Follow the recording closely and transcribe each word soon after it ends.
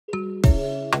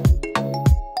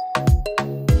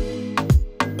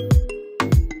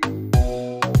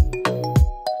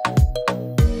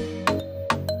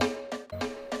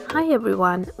Hi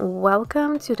everyone,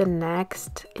 welcome to the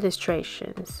next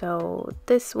illustration. So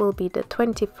this will be the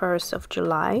 21st of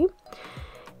July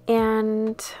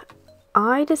and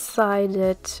I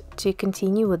decided to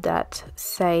continue with that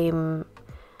same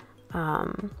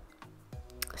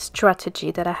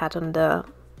strategy that I had on the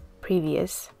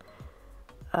previous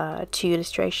two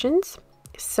illustrations.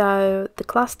 So the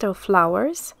cluster of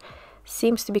flowers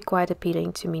seems to be quite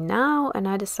appealing to me now, and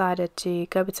I decided to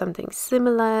go with something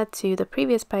similar to the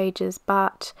previous pages,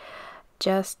 but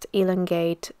just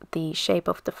elongate the shape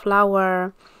of the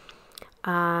flower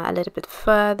a little bit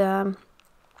further,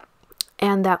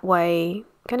 and that way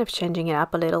kind of changing it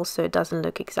up a little so it doesn't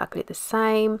look exactly the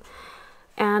same.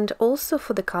 And also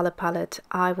for the color palette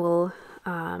I will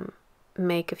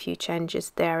make a few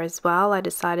changes there as well. I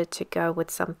decided to go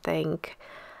with something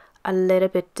a little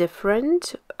bit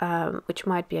different, which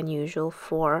might be unusual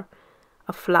for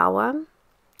a flower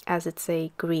as it's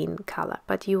a green color,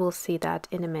 but you will see that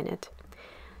in a minute.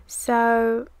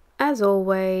 So as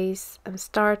always, I'm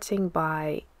starting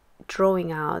by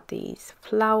drawing out these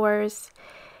flowers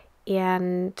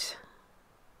and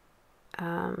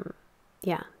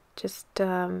yeah, just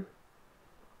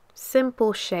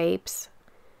simple shapes,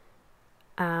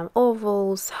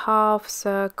 ovals, half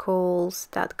circles,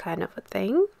 that kind of a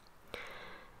thing.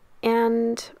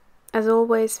 And as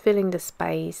always, filling the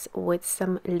space with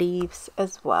some leaves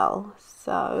as well.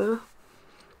 So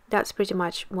that's pretty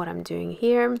much what I'm doing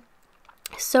here.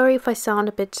 Sorry if I sound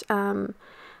a bit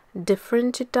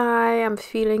different today. I'm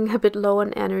feeling a bit low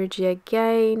on energy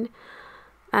again,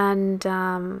 and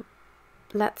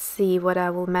let's see what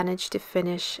I will manage to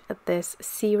finish this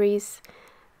series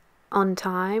on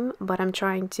time, but I'm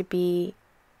trying to be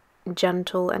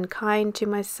gentle and kind to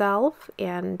myself,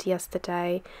 and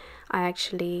yesterday I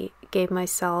actually gave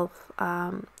myself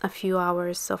a few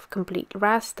hours of complete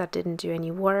rest. I didn't do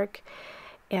any work,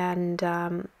 and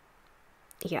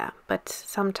yeah, but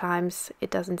sometimes it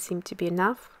doesn't seem to be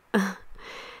enough.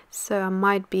 So I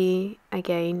might be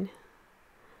again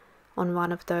on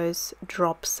one of those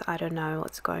drops. I don't know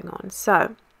what's going on.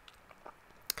 So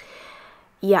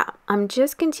yeah, I'm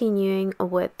just continuing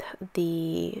with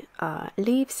the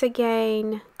leaves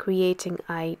again, creating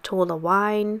a taller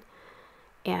vine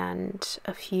and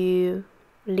a few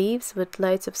leaves with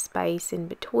loads of space in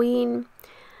between,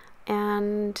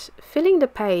 and filling the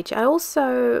page. I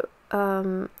also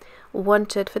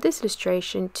wanted for this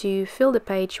illustration to fill the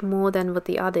page more than with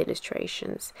the other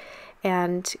illustrations,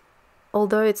 and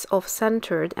although it's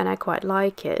off-centered and I quite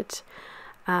like it,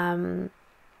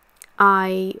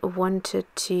 I wanted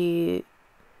to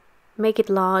make it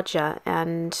larger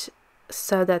and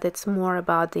so that it's more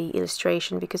about the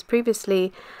illustration, because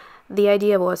previously the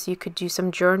idea was you could do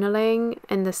some journaling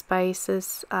in the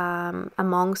spaces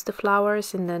amongst the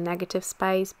flowers in the negative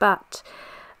space, but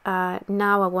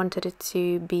now I wanted it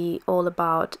to be all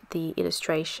about the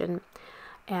illustration.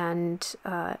 And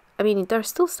I mean, there's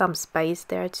still some space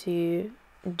there to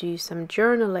do some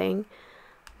journaling,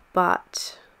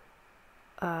 but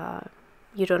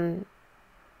you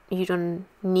don't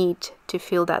need to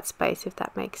fill that space, if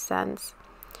that makes sense.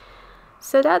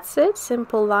 So that's it,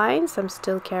 simple lines. I'm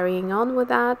still carrying on with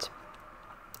that,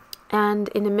 and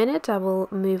in a minute I will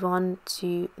move on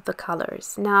to the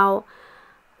colors. Now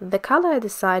the color I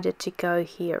decided to go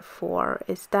here for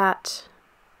is that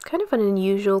kind of an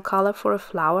unusual color for a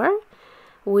flower,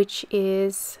 which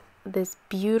is this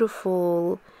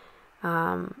beautiful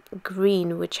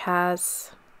green, which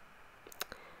has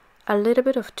a little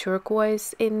bit of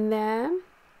turquoise in there.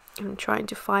 I'm trying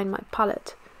to find my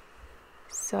palette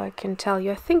so I can tell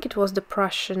you. I think it was the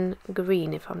Prussian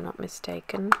green, if I'm not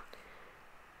mistaken.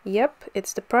 Yep,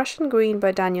 it's the Prussian green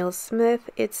by Daniel Smith.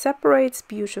 It separates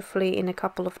beautifully in a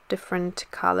couple of different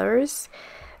colors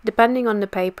depending on the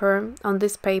paper. On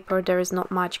this paper there is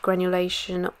not much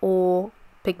granulation or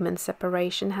pigment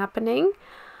separation happening,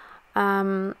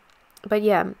 but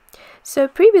yeah. So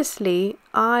previously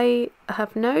I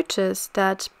have noticed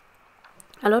that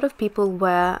a lot of people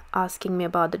were asking me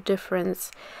about the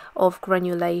difference of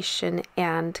granulation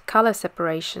and color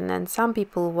separation, and some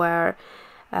people were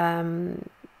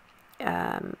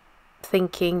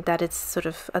thinking that it's sort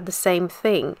of the same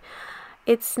thing.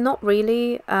 It's not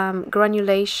really.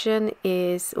 Granulation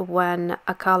is when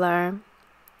a color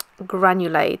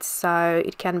granulates, so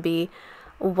it can be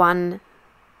one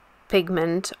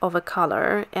pigment of a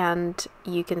color, and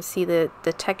you can see the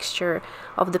texture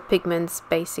of the pigments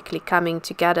basically coming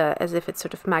together as if it's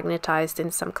sort of magnetized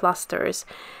in some clusters,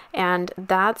 and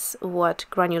that's what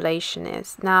granulation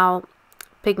is. Now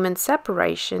pigment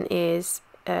separation is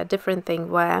a different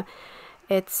thing, where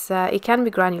it can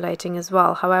be granulating as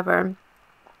well. However,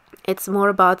 It's more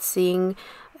about seeing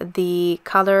the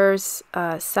colors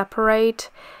separate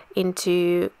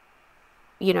into,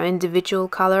 you know, individual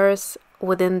colors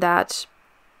within that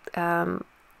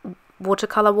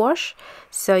watercolor wash.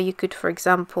 So you could, for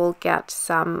example, get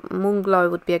some Moon Glow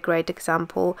would be a great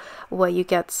example, where you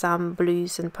get some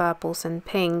blues and purples and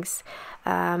pinks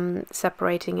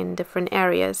separating in different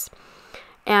areas.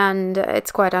 And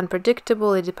it's quite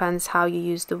unpredictable. It depends how you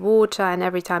use the water, and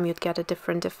every time you'd get a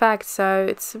different effect. So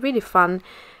it's really fun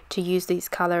to use these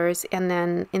colors. And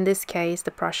then in this case,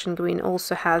 the Prussian green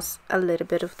also has a little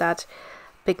bit of that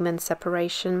pigment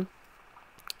separation,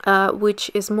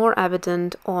 which is more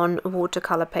evident on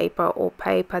watercolor paper or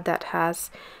paper that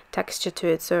has texture to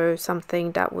it, so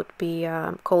something that would be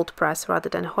cold press rather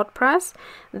than hot press.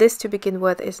 This, to begin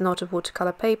with, is not a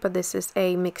watercolor paper. This is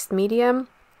a mixed medium.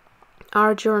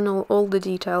 Our journal, all the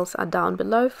details are down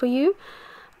below for you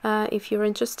if you're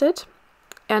interested.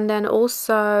 And then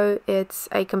also it's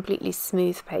a completely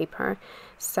smooth paper,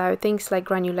 so things like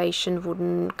granulation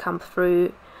wouldn't come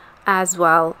through as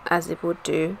well as it would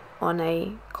do on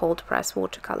a cold press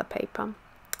watercolor paper.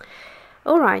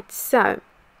 Alright, so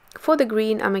for the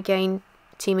green, I'm again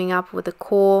teaming up with the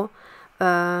QoR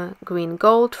Green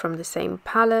Gold from the same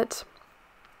palette,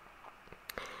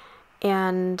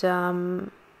 and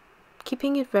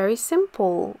keeping it very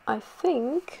simple. I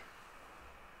think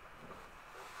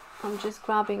I'm just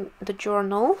grabbing the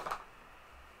journal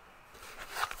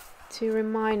to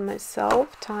remind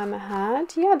myself time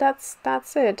ahead. Yeah,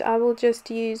 that's it. I will just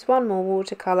use one more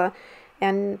watercolor,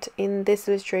 and in this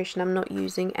illustration I'm not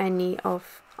using any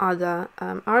of other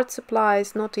art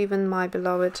supplies, not even my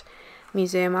beloved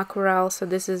Museum Aquarelle. So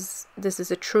this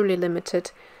is a truly limited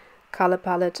color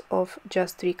palette of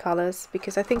just 3 colors,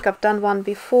 because I think I've done one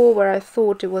before where I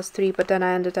thought it was 3, but then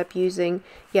I ended up using,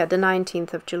 yeah, the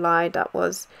 19th of July, that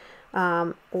was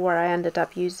where I ended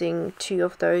up using 2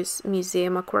 of those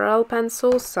Museum Aquarelle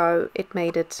pencils, so it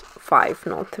made it 5,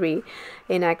 not 3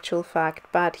 in actual fact.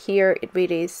 But here it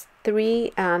really is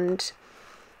 3, and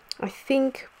I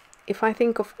think if I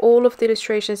think of all of the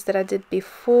illustrations that I did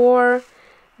before,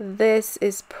 this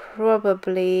is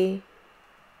probably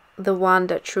the one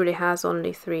that truly has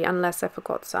only 3, unless I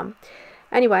forgot some.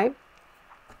 Anyway,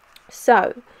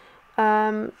 so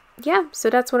yeah, so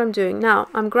that's what I'm doing now.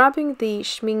 I'm grabbing the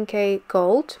Schmincke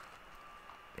Gold,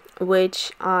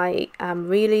 which I am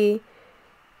really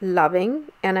loving,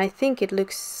 and I think it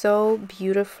looks so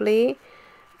beautifully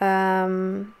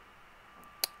when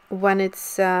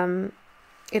it's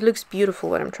it looks beautiful,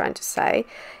 what I'm trying to say,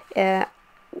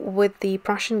 with the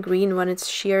Prussian green when it's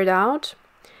sheared out,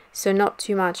 so not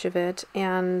too much of it,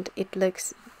 and it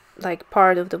looks like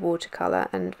part of the watercolor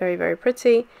and very, very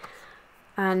pretty.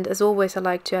 And as always, I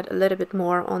like to add a little bit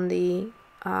more on the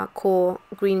QoR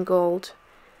Green Gold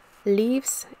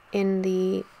leaves in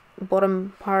the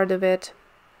bottom part of it.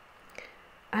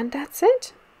 And that's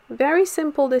it. Very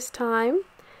simple this time,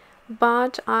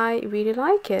 but I really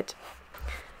like it.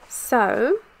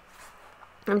 So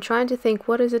I'm trying to think,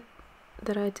 what is it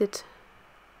that I did?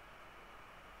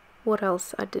 What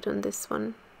else I did on this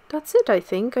one? That's it, I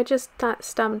think. I just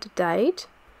stamped the date.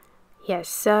 Yes,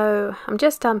 so I'm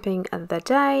just stamping the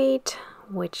date,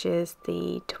 which is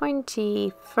the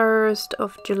 21st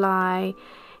of July,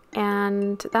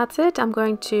 and that's it. I'm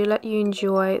going to let you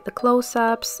enjoy the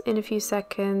close-ups in a few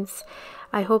seconds.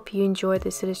 I hope you enjoyed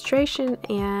this illustration,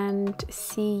 and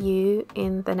see you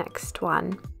in the next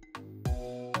one.